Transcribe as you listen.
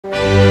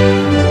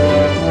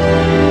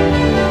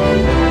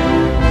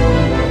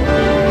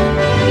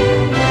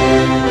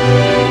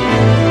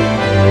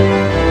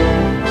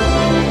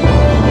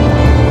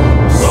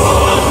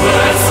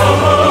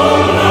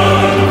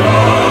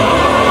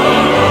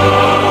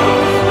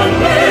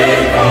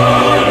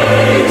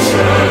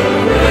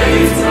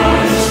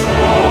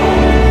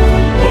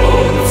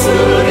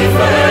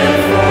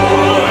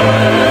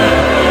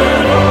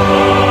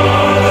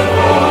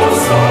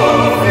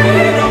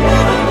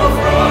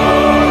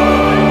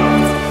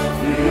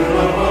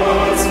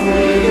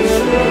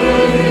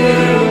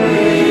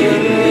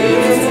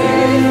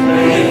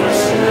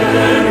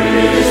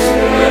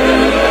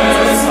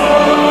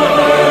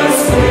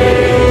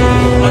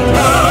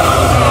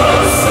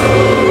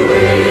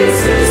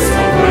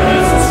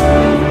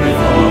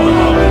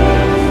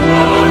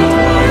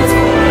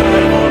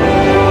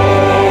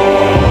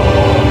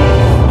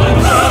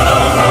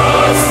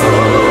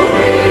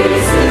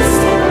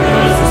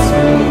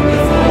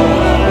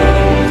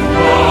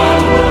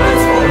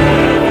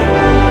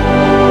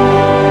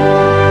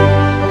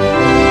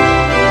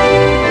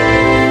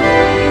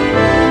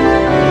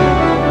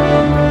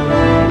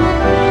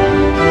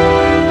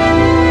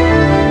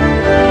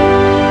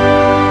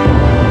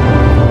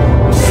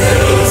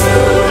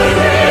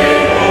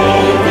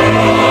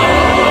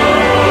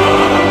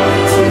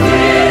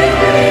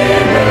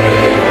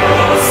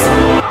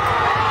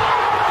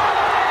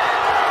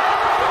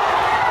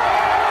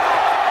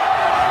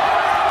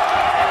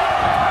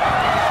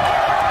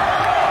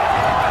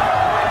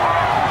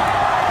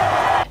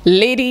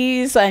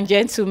Ladies and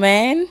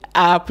gentlemen,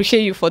 I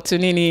appreciate you for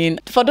tuning in.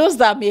 For those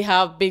that may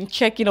have been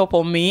checking up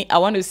on me, I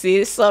want to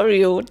say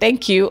sorry,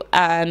 thank you,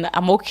 and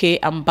I'm okay,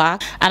 I'm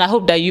back, and I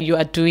hope that you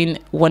are doing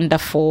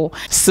wonderful.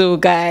 So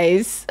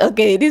guys,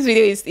 okay, this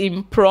video is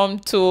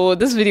impromptu.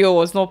 This video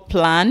was not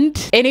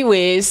planned.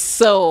 Anyways,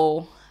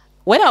 so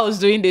when I was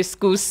doing the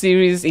school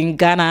series in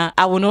Ghana,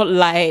 I will not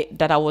lie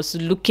that I was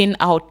looking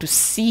out to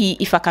see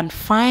if I can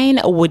find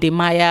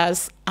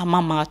Wodemaya's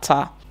alma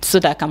mater, so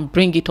that I can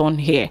bring it on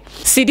here.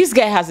 See, this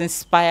guy has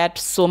inspired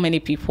so many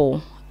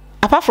people.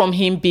 Apart from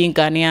him being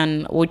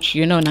Ghanaian, which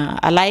you know now,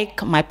 I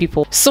like my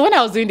people. So when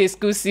I was doing the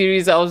school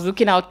series, I was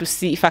looking out to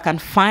see if I can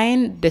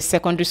find the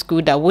secondary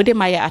school that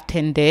Wodemaya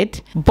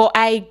attended, but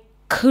I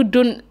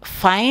couldn't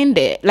find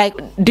it. Like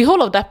the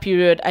whole of that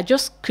period, I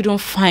just couldn't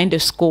find the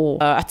school.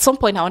 At some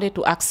point, I wanted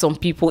to ask some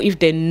people if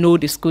they know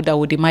the school that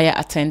Wodemaya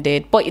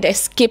attended, but it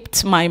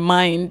escaped my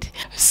mind.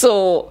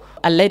 So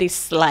I let it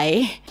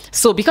slide.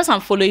 So because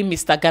I'm following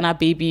Mr. Ghana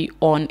Baby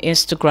on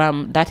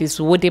Instagram, that is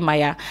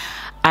Wodemaya,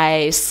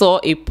 I saw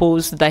a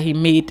post that he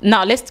made.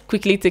 Now let's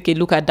quickly take a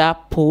look at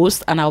that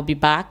post and I'll be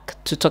back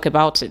to talk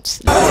about it.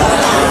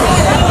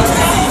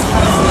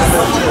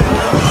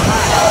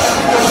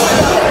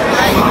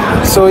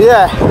 So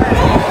yeah,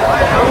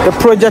 the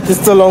project is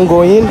still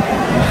ongoing.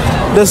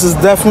 This is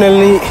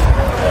definitely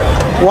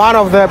one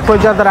of the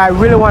projects that I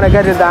really want to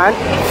get it done.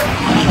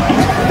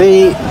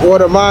 The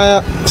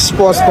Wodemaya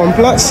Sports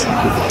Complex.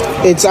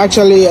 It's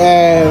actually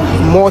a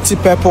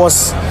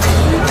multi-purpose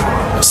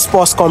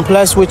sports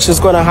complex which is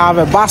going to have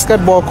a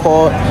basketball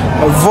court,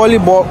 a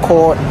volleyball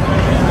court,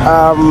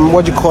 a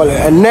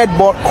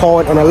netball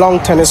court, and a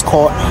long tennis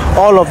court,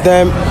 all of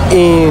them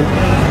in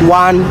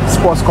one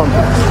sports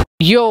complex.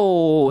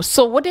 Yo,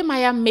 so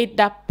Wodemaya made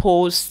that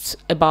post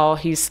about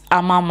his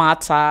alma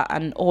mater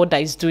and all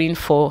that he's doing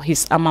for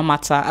his alma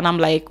mater, and I'm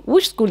like,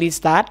 which school is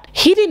that?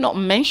 He did not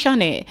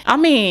mention it. I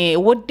mean,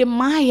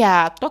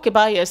 Wodemaya, talk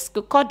about your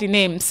school, call the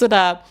name so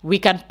that we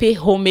can pay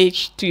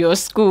homage to your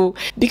school,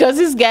 because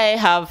this guy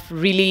have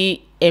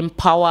really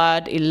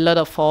empowered a lot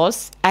of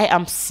us. I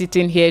am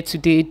sitting here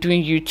today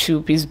doing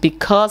YouTube is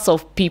because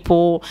of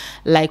people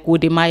like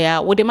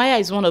Wodemaya. Wodemaya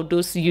is one of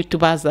those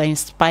YouTubers that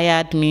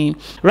inspired me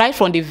right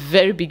from the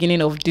very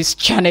beginning of this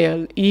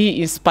channel.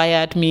 He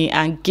inspired me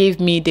and gave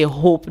me the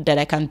hope that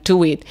I can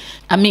do it.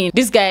 I mean,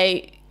 this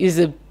guy is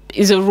a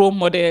role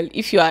model.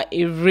 If you are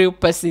a real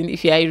person,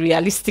 if you are a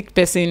realistic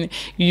person,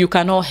 you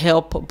cannot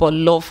help but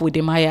love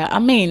Wodemaya. I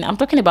mean, I'm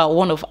talking about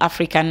one of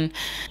African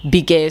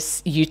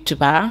biggest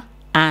YouTuber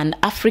and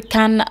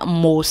African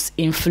most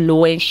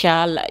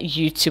influential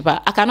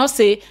YouTuber. I cannot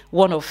say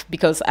one of,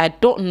 because I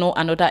don't know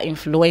another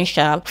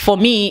influential. For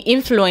me,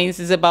 influence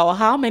is about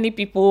how many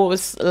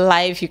people's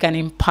life you can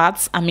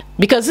impact. I mean,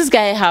 because this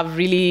guy have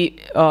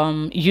really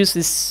used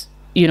this,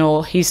 you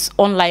know, his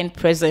online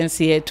presence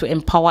here to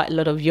empower a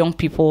lot of young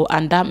people,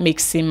 and that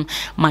makes him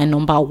my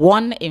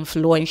 #1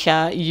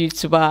 influential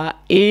YouTuber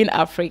in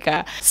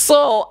Africa.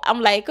 So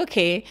I'm like,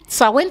 okay,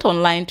 so I went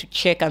online to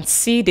check and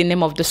see the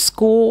name of the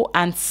school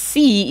and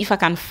see if I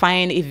can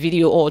find a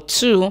video or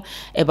two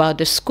about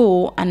the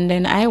school, and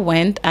then I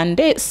went and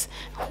this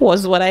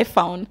was what I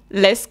found.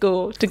 Let's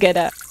go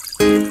together.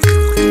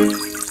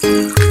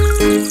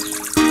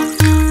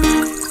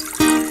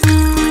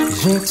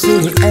 G to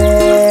the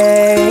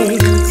A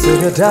to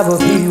the double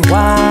B-Y.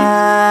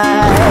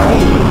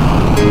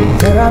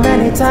 There are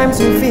many times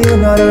you feel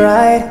not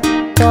right,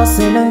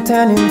 tossing and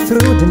turning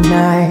through the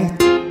night.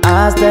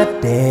 As the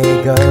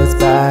day goes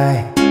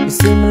by, you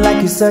seem like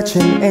you're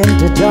searching in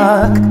the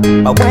dark,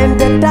 but when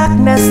the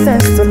darkness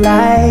turns to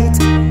light,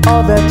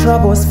 all the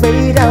troubles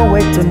fade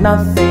away to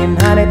nothing.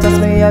 Honey, trust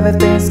me,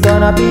 everything's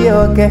gonna be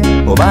okay.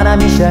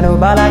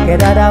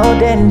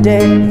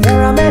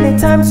 There are many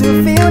times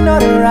you feel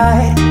not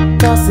right,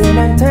 tossing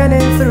and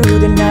turning through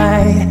the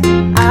night.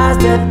 As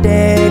the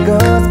day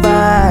goes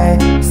by,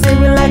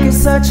 seeming like you're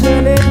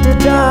searching in the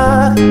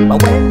dark,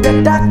 but when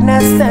the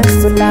darkness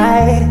turns to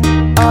light,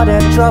 all the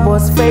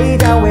troubles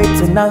fade away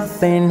to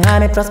nothing.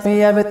 Honey, trust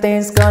me,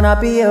 everything's gonna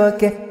be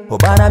okay.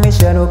 Obana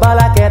mission,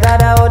 obala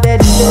kedada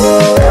odedi.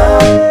 Hold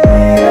on,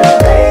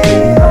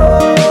 baby,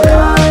 hold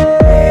on,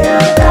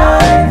 little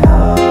darling,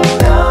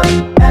 hold on.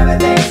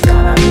 Everything's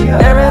gonna be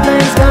alright.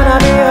 Everything's gonna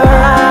be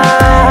alright.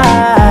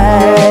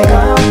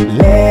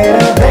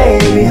 Little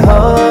baby,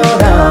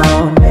 hold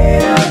on,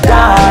 little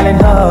darling,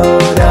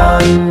 hold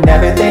on.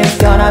 Everything's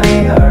gonna be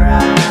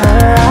alright.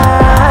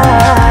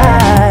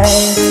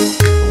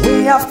 We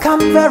have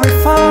come very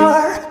far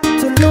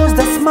to lose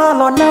the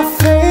smile on our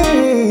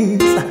face.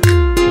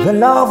 The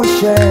love we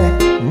share,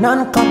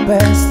 none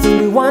compares to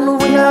the one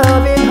we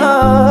have in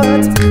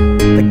heart.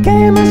 The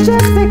game has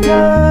just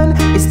begun,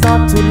 it's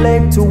not too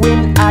late to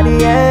win at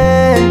the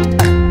end.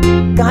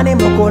 Kani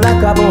mokola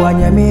kabo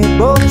anyami,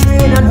 both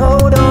train and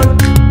hold on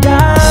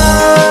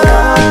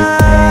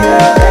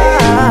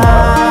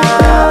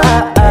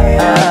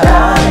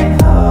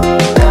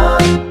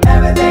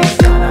Everything's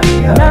gonna be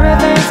alright.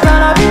 Everything's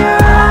gonna be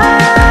alright.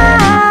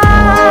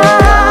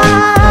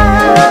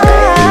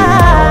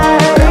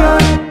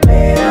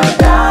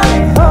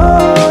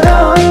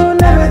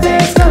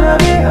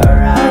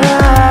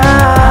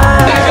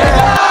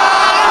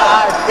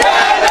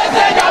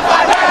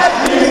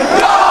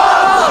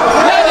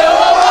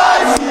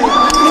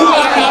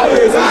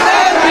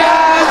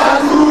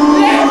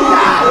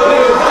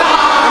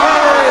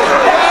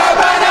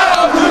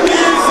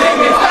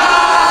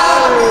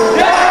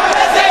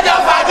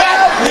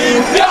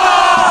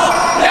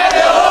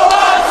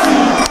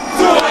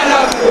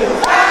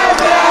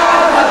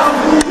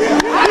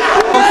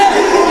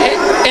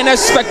 In a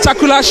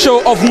spectacular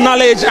show of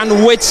knowledge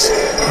and wit,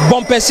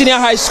 Bompe Senior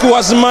High School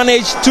has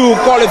managed to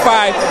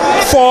qualify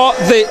for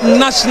the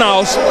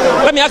nationals.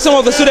 Let me ask some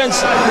of the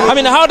students, I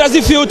mean, how does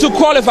it feel to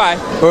qualify?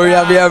 Oh, we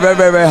are very,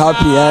 very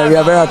happy. We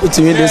are very happy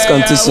to win this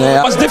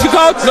competition. Was it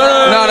difficult? No.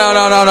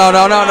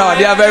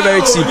 They are very, very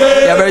cheap.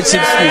 They are very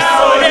cheap schools.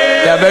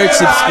 They are very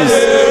cheap schools.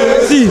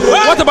 See,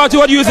 what about you?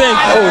 What do you think?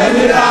 Oh,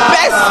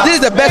 this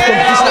is the best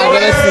competition I've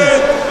ever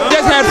seen.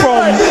 Just heard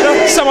from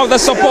some of the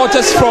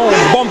supporters from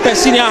Bompe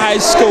Senior High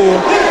School.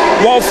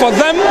 Well, for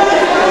them,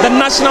 the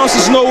nationals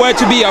is nowhere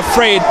to be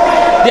afraid.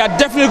 They are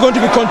definitely going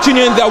to be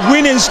continuing their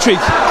winning streak.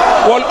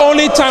 Well,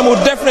 only time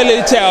will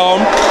definitely tell.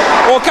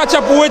 We'll catch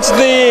up with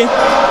the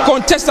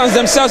contestants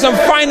themselves and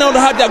find out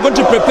how they are going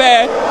to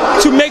prepare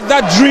to make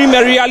that dream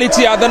a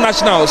reality at the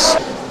nationals.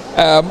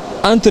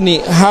 Anthony,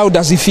 how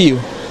does it feel?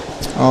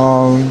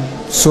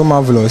 So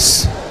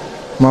marvelous,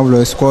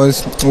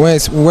 because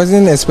we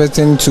wasn't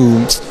expecting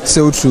to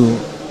sail through.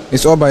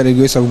 It's all by the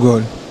grace of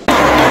God.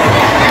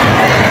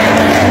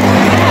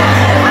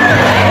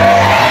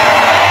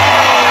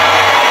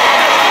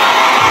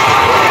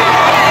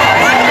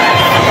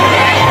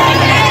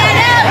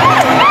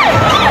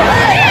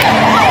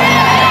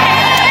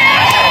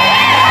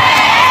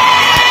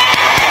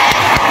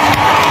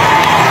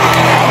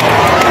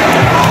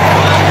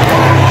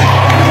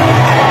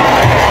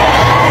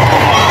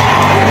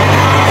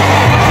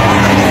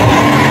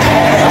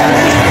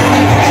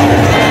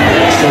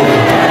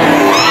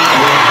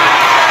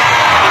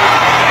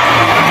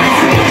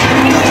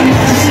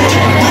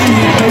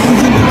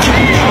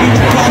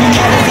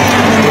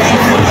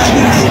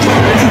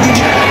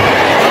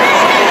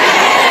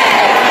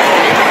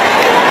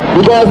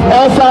 Because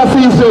LSRC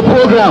is your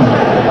program.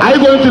 Are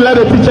you going to let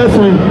the teachers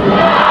win?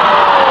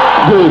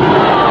 Good.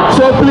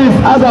 So please,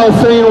 as I was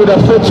saying with the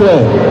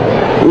footwear,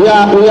 we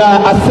are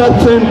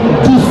accepting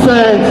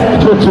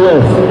different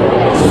footwear.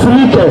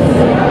 Sneakers.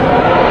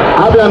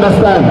 How do you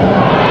understand?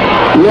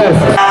 Yes.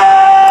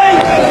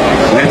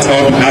 Let's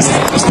all ask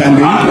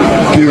standing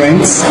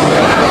parents.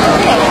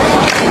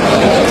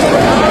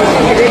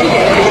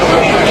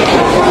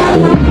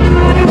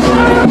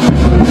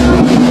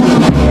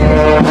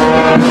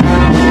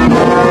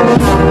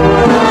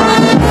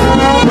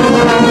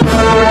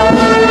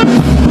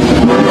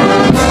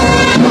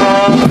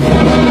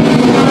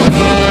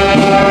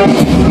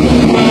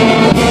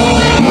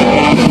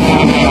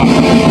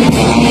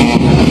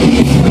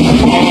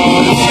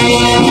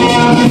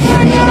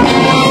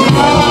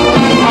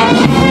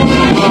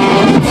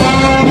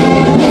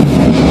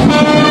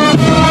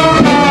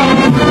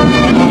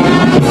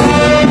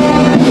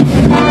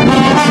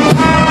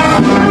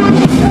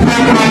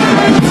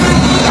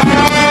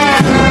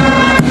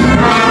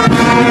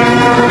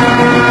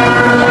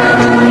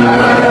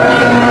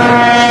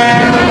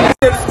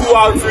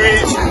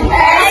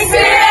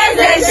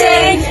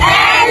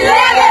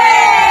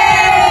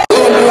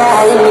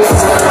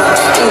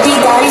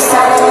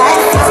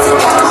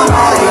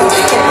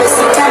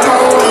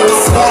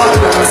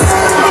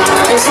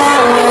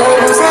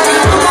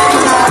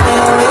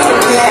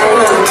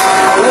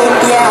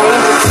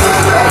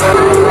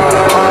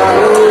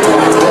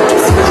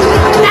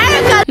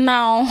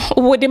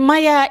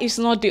 Wodemaya is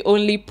not the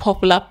only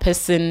popular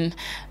person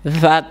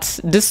that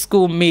this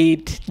school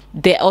made.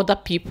 There are other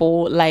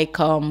people like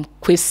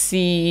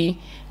Kwesi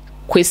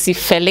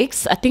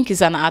Felix. I think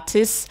he's an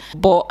artist,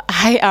 but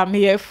I am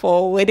here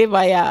for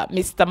Wodemaya,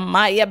 Mr.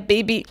 Maya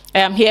baby. I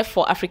am here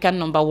for African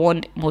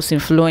 #1 most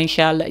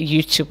influential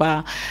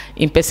YouTuber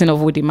in person of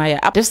Wodemaya.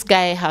 This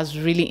guy has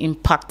really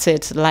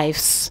impacted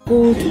lives.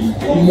 Good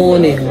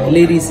morning,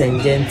 ladies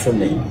and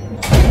gentlemen.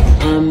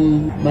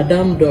 I'm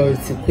Madame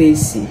Dorothy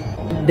Kwesi,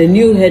 the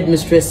new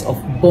headmistress of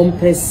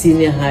Bompe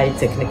Senior High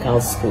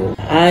Technical School.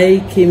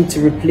 I came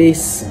to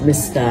replace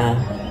Mr.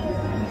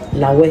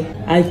 Lawe.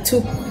 I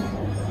took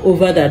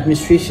over the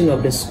administration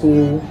of the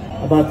school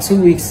about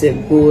 2 weeks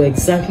ago,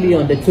 exactly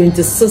on the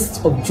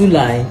 26th of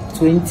July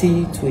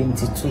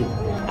 2022.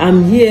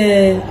 I'm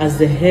here as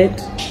the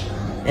head,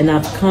 and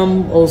I've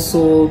come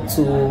also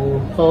to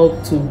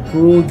help to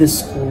grow the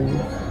school,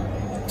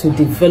 to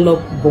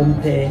develop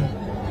Bompe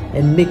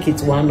and make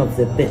it one of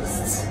the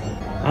best.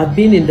 I've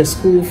been in the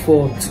school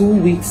for 2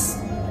 weeks,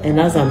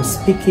 and as I'm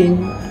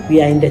speaking, we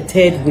are in the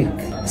 3rd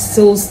week,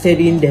 still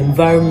studying the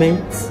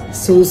environment,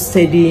 still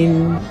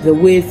studying the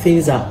way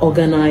things are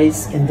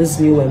organized in this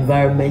new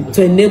environment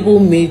to enable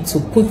me to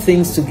put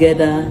things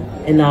together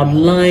and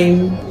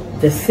outline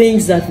the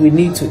things that we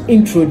need to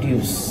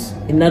introduce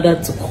in order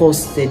to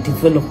cause the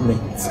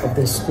development of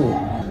the school,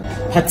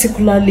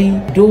 particularly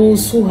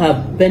those who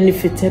have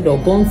benefited or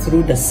gone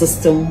through the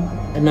system.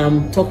 And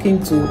I'm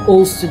talking to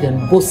old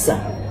student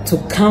BOSA to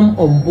come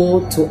on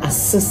board to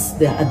assist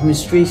the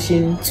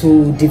administration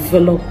to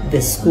develop the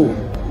school.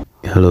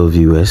 Hello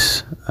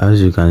viewers,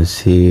 as you can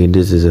see,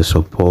 this is a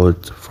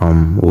support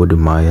from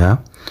Wodemaya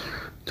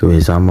to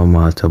his alma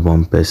mater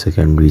Bompe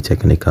Secondary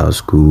Technical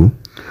School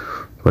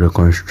for the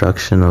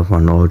construction of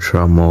an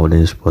ultra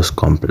modern sports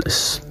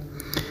complex.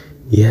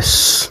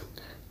 Yes,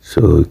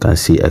 so you can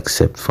see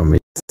except from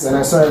it. And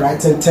I started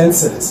writing 10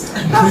 cities.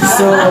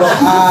 So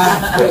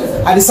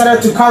I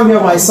decided to come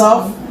here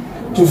myself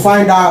to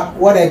find out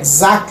what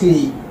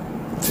exactly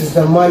is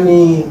the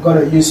money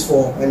gonna use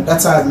for, and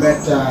that's how I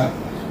met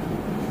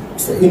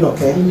Enoch.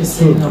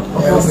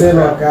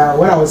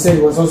 When I was saying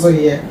he was also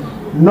here,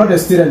 not a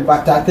student,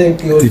 but I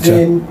think he was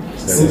doing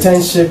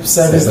internship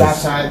service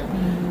that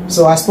time.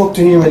 So I spoke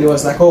to him and he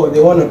was like, oh,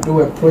 they want to do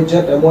a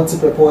project, a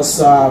multi-purpose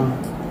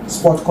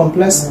sport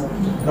complex.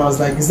 And I was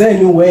like, is there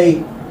any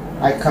way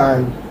I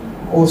can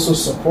also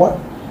support?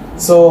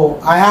 So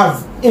I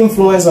have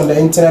influence on the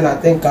internet. I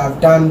think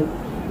I've done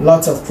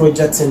lots of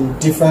projects in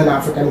different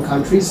African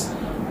countries,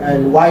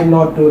 and why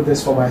not do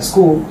this for my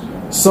school?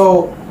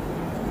 So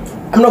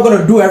I'm not going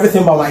to do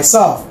everything by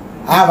myself.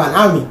 I have an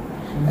army,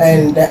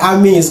 and the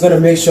army is going to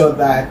make sure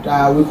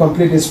that we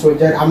complete this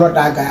project. I'm not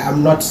that guy.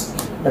 I'm not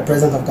the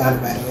president of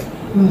Ghana, by the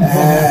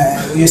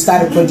way. You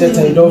start a project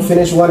and you don't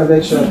finish, you want to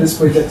make sure this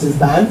project is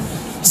done.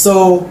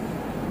 So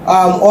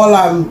all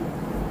I'm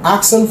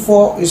asking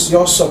for is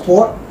your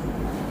support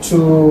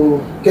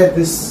to get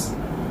this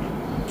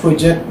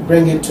project,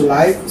 bring it to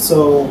life.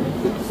 So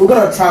we're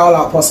going to try all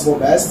our possible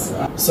best.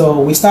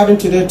 So we're starting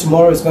today.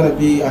 Tomorrow is going to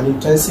be an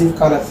intensive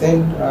kind of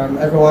thing.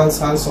 Everyone's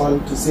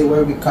hands-on to see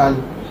where we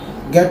can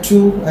get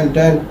to, and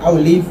then I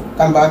will leave,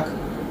 come back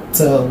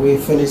till we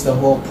finish the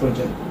whole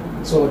project.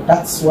 So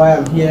that's why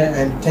I'm here,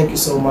 and thank you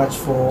so much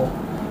for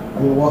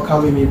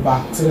welcoming me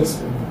back to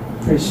this.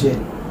 Appreciate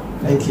it.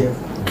 Thank you.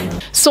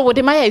 So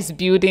Wodemaya is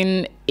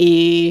building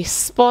a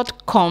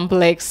sport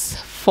complex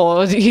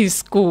for his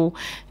school.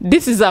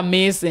 This is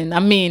amazing. I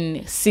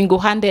mean,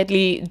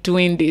 single-handedly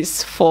doing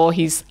this for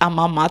his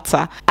alma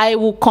mater. I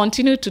will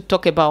continue to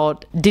talk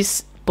about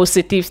these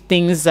positive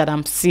things that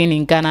I'm seeing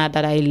in Ghana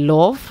that I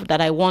love, that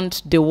I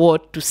want the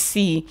world to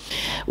see.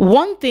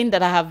 One thing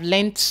that I have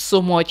learned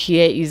so much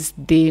here is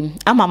the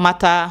alma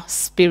mater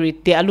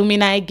spirit, the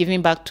alumni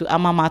giving back to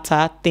alma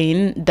mater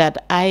thing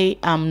that I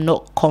am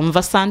not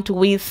conversant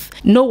with.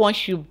 No one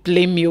should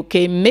blame me,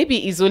 okay?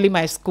 Maybe it's only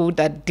my school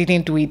that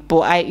didn't do it,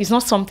 but it's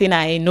not something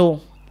I know,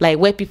 like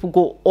where people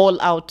go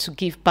all out to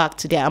give back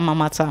to their alma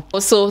mater.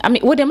 Also, I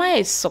mean,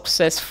 Wodemaya is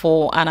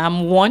successful, and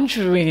I'm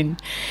wondering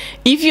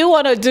if you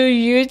want to do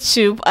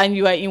YouTube and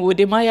you are in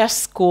Wodemaya's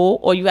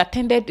school or you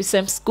attended the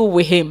same school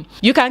with him,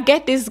 you can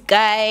get this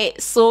guy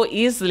so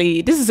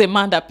easily. This is a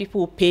man that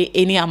people pay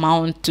any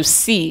amount to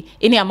see,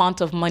 any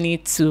amount of money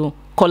to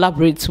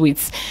collaborate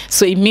with.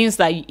 So it means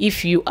that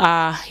if you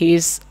are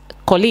his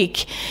colleague,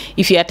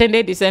 if you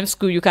attended the same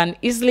school, you can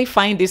easily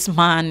find this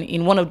man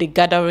in one of the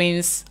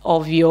gatherings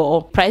of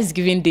your prize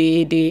giving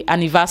day, the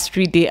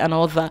anniversary day and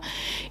all that.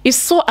 It's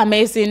so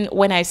amazing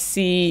when I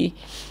see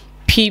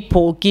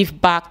people give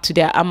back to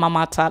their alma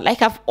mater.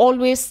 Like I've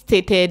always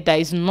stated, there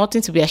is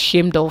nothing to be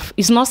ashamed of.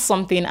 It's not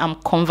something I'm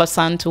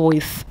conversant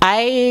with.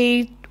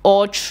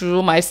 All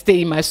through my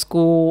stay in my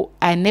school,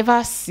 I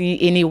never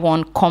see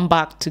anyone come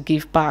back to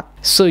give back.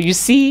 So you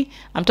see,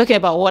 I'm talking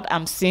about what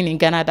I'm seeing in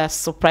Ghana that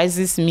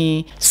surprises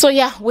me. So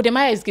yeah,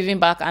 Wodemaya is giving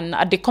back, and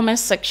at the comment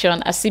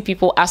section, I see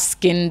people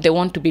asking they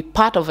want to be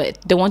part of it.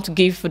 They want to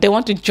give, they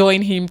want to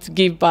join him to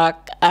give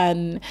back,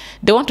 and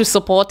they want to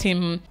support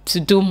him to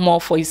do more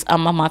for his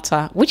alma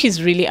mater, which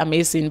is really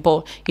amazing.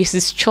 But it's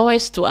his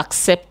choice to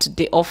accept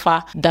the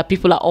offer that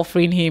people are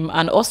offering him,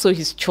 and also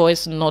his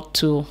choice not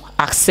to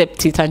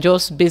accept it and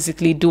just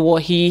basically do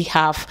what he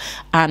have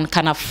and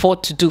can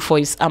afford to do for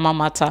his alma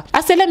mater.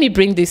 I said, let me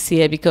bring this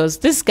here because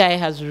this guy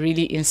has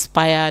really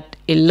inspired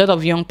a lot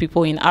of young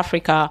people in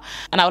Africa,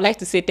 and I would like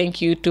to say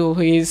thank you to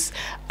his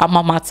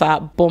alma mater,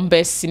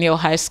 Bombay Senior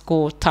High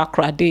School,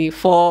 Takrade,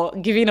 for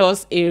giving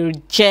us a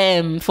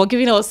gem, for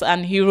giving us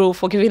an hero,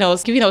 for giving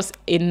us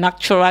a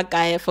natural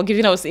guy, for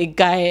giving us a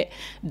guy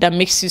that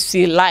makes you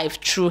see life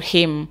through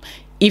him.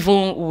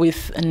 Even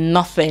with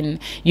nothing,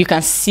 you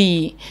can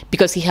see,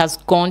 because he has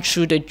gone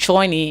through the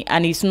journey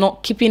and he's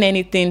not keeping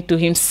anything to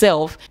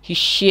himself. He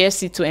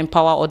shares it to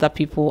empower other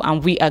people,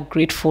 and we are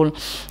grateful.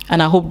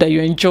 And I hope that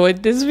you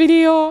enjoyed this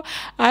video.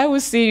 I will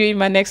see you in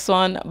my next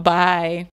one. Bye.